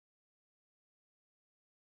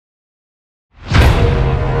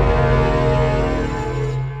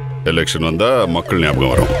Election வந்தா மக்கள்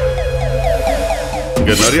ஞாபகம் வரும்.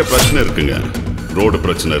 இங்க நிறைய பிரச்சனை இருக்குங்க. ரோடு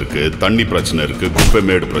பிரச்சனை இருக்கு, தண்ணி பிரச்சனை இருக்கு, குப்பை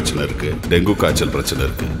மேடு பிரச்சனை இருக்கு, டெங்கு காய்ச்சல் பிரச்சனை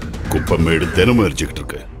இருக்கு. குப்பை மேடு தினமும் எரிச்சுக்கிட்டு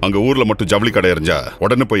இருக்கு. அங்க ஊர்ல மட்டும் ஜவுளி கடை எரிஞ்சா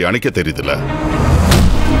உடனே போய் அணைக்க தெரியுதுல்ல.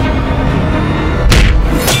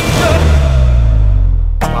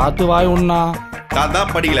 பார்த்து வாய் உண்ணா. நான்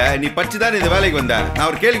தான் படிக்கல, நீ படிச்சுதான் இந்த வேலைக்கு வந்த. நான்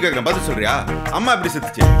ஒரு கேள்வி கேட்கிறேன், பதில் சொல்றியா? அம்மா எப்படி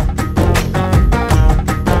செத்துச்சு?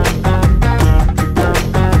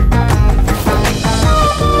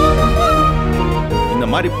 இந்த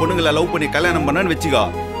மாதிரி பொண்ணுங்களை லவ் பண்ணி கல்யாணம் பண்ணான்னு வச்சுக்கோ,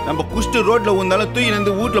 நம்ம குஷ்டு ரோட்ல ஊந்தாலும் தூக்கி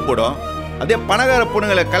நின்று வீட்டுல போடும். அதே பணக்கார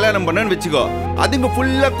பொண்ணுங்களை கல்யாணம் பண்ணான்னு வச்சுக்கோ, அதுங்க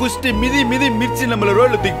ஃபுல்லா குஷ்டு மிதி மிதி மிர்ச்சி நம்மள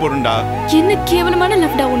ரோட்ல தூக்கி போடுண்டா. என்ன கேவலமான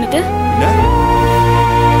லவ்டா உனது?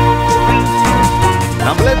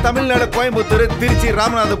 நம்மளே தமிழ்நாடு, கோயம்புத்தூர், திருச்சி,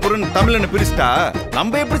 ராமநாதபுரம் தமிழனை பிரிச்சுட்டா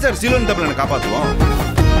நம்ம எப்படி சார் சிலோன் தமிழனை காப்பாற்றுவோம்?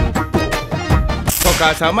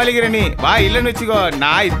 சமாளிக்கிற நீ வா, இல்லன்னு வச்சுக்கோ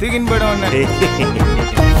நான் தூக்கின்னு போயிடும்.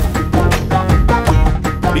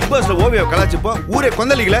 பிக் பாஸ்ல ஓவியா கலாச்சிப்போ ஊரே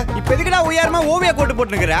கொந்தளிக்கல. இப்ப எதுக்குடா உயரமா ஓவியா கோட்டு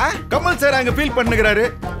போட்டுனுக்குற? கமல் சார் அங்க ஃபீல் பண்ணுகிறாரு.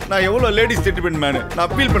 நான் எவ்வளவு லேடிஸ் செட்டில்மெண்ட் மேனு,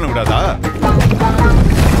 நான் ஃபீல் பண்ண கூடாதா?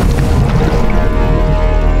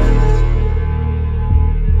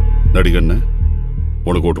 நடிகன்னு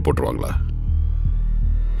உனக்கு ஓட்டு போட்டுருவாங்களா?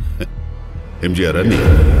 எம்ஜிஆர் நீ